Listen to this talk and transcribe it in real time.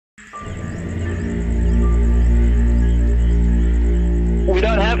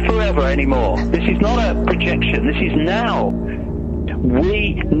forever anymore. This is not a projection. This is now.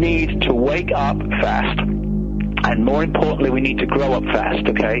 We need to wake up fast. And more importantly, we need to grow up fast,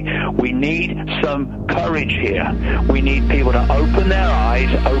 okay? We need some courage here. We need people to open their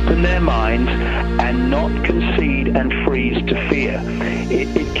eyes, open their minds, and not concede and freeze to fear.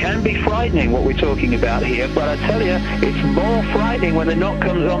 It can be frightening what we're talking about here, but I tell you, it's more frightening when the knock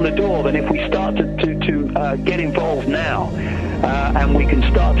comes on the door than if we start to get involved now. And we can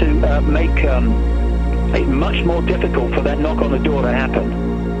start to make it much more difficult for that knock on the door to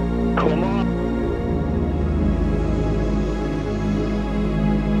happen. Come on.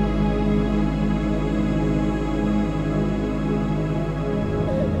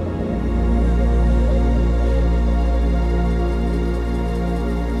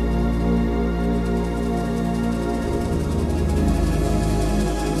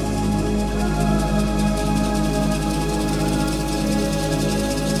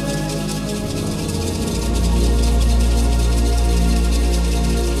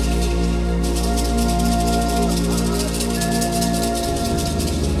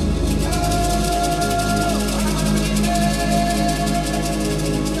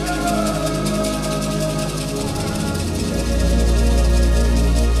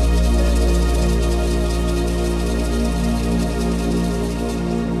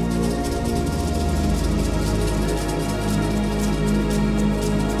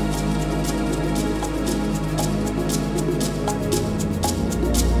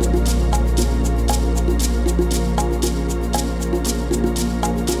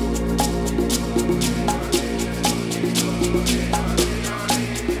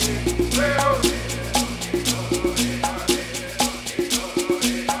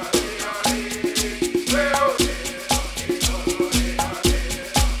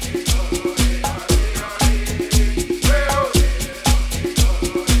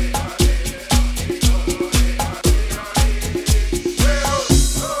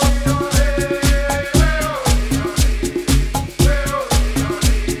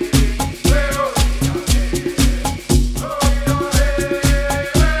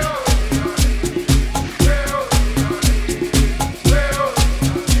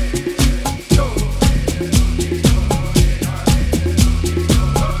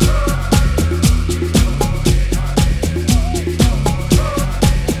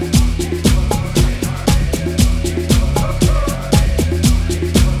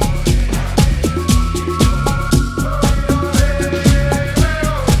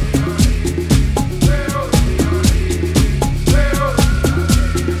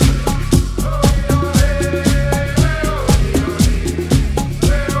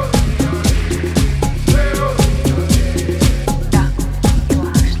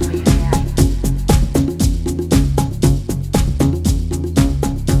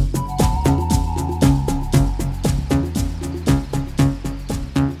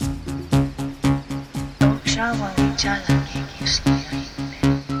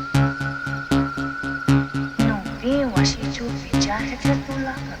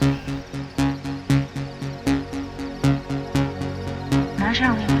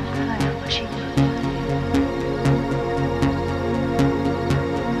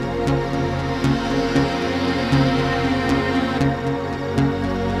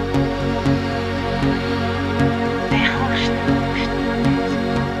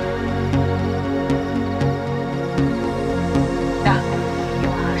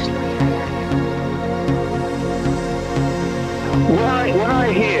 When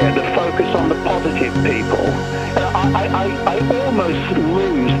I hear the focus on the positive people, I almost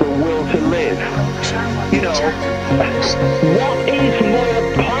lose the will to live. You know, what is more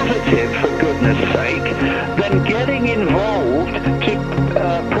positive, for goodness sake, than getting involved to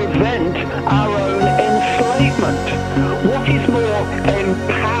prevent our own enslavement? What is more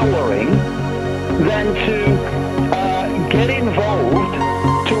empowering than to get involved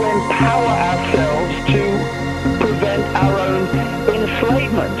to empower ourselves to prevent our own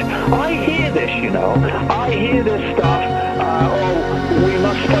enslavement? I hear this, you know. I hear this stuff. We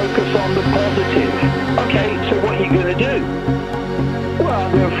must focus on the positive. Okay, so what are you going to do? Well,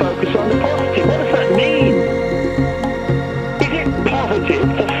 I'm going to focus on the positive. What does that mean? Is it positive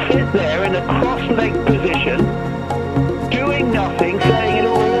to sit there in a cross-legged position, doing nothing, saying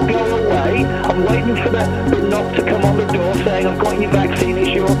it'll all go away, and waiting for the knock to come on the door saying, I've got your vaccine, it's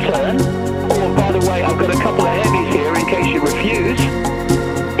your turn? Or, by the way, I've got a couple of heavies here in case you refuse.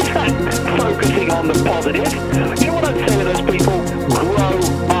 Is that focusing on the positive? You know what I'd say to those people? Grow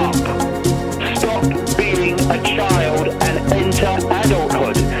up. Stop being a child and enter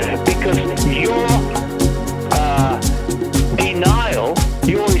adulthood. Because your denial,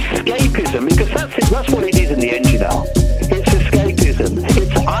 your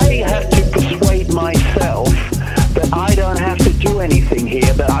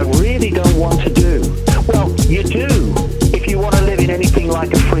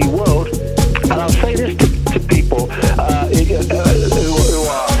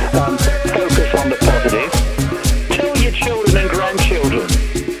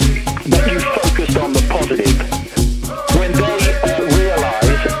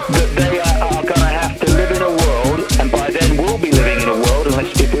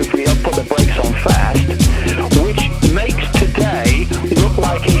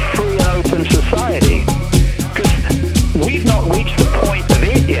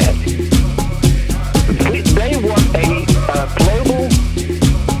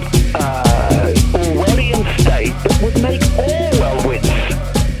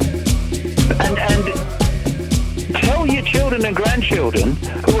and grandchildren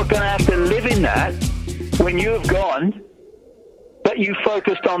who are going to have to live in that when you have gone, but you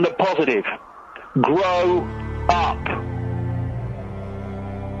focused on the positive. Grow up.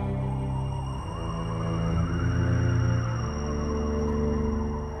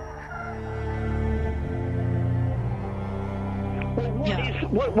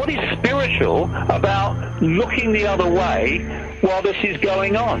 What is spiritual about looking the other way while this is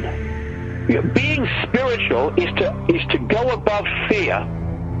going on? Being spiritual is to go above fear.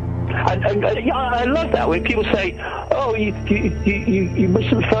 And I love that when people say, "Oh, you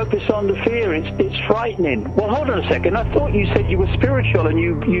mustn't focus on the fear. It's frightening." Well, hold on a second. I thought you said you were spiritual and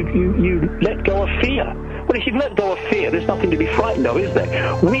you let go of fear. Well, if you've let go of fear, there's nothing to be frightened of, is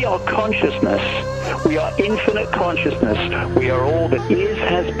there? We are consciousness. We are infinite consciousness. We are all that is,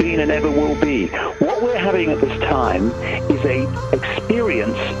 has been, and ever will be. What we're having at this time is a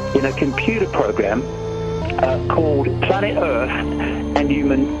experience in a computer program called Planet Earth and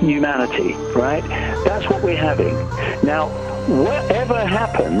humanity, right? That's what we're having. Now, whatever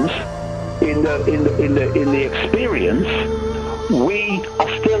happens in the experience, we are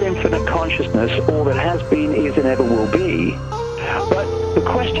still infinite consciousness. All that has been, is, and ever will be. But the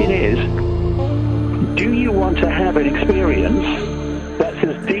question is, do you want to have an experience that's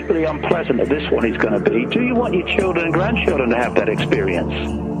as deeply unpleasant as this one is going to be? Do you want your children and grandchildren to have that experience?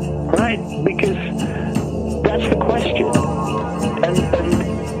 Right? Because that's the question.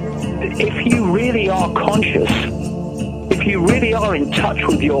 And if you really are conscious, if you really are in touch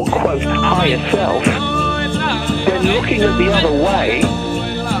with your, quote, higher self, then looking at the other way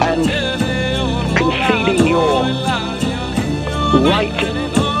and conceding your right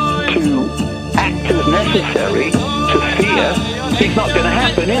to act as necessary to fear is not going to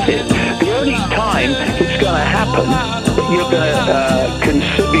happen, is it? The only time it's going to happen that you're going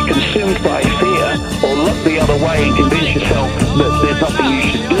to be consumed by fear or look the other way and convince yourself that there's nothing you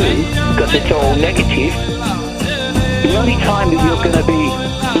should do because it's all negative, the only time that you're going to be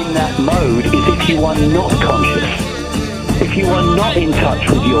in that mode is if you are not conscious. If you are not in touch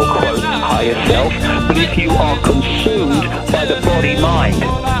with your, quote, higher self, but if you are consumed by the body-mind,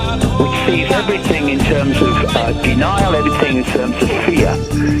 which sees everything in terms of denial, everything in terms of fear.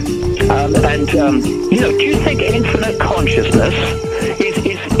 Do you think infinite consciousness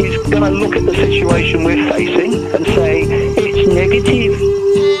is going to look at the situation we're facing and say, it's negative,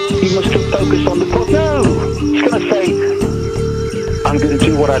 you must focus on the positive? No, it's going to say, I'm going to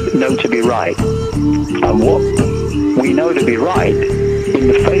do what I know to be right. And what we know to be right in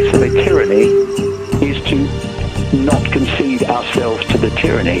the face of a tyranny is to not concede ourselves to the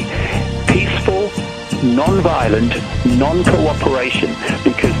tyranny. Peaceful, non-violent, non-cooperation,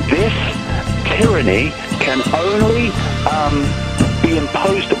 because this tyranny can only be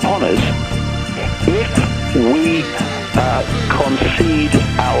imposed upon us if we concede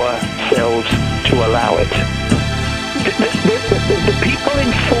ourselves to allow it. The people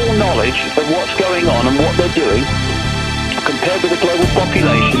in full knowledge of what's going on and what they're doing, compared with the global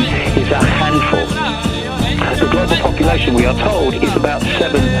population, is a handful. The global population, we are told, is about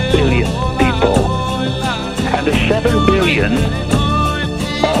 7 billion people. And the 7 billion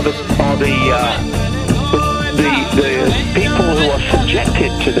are the people who are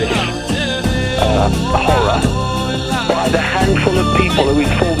subjected to this horror by the handful of people who in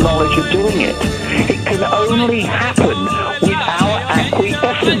full knowledge are doing it. It can only happen with our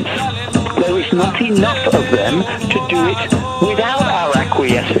acquiescence. There is not enough of them to do it without our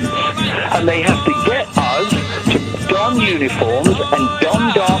acquiescence. And they have to get us to don uniforms and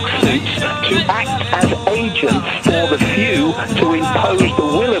don dark suits to act as agents for the few to impose the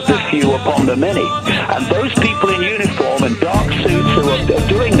will of the few upon the many. And those people in uniform and dark suits who are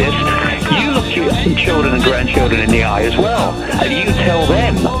doing this, you look your children and grandchildren in the eye as well, and you tell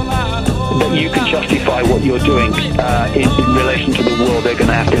them that you can justify what you're doing in relation to the world they're going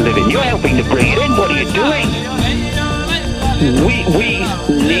to have to live in. You're helping to bring it in. What are you doing? We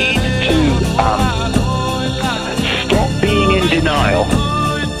need to stop being in denial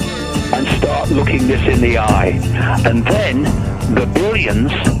and start looking this in the eye. And then the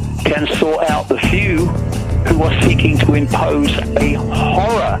billions can sort out the few who are seeking to impose a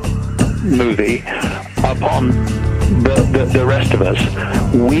horror movie upon the rest of us.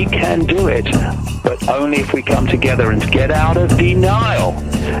 We can do it, but only if we come together and get out of denial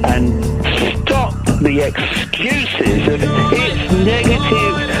and stop the excuses of it's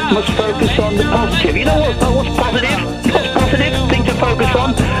negative, must focus on the positive. You know what's positive? What's positive thing to focus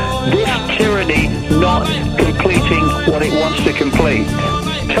on? This tyranny not completing what it wants to complete.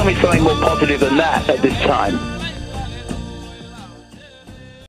 Tell me something more positive than that at this time.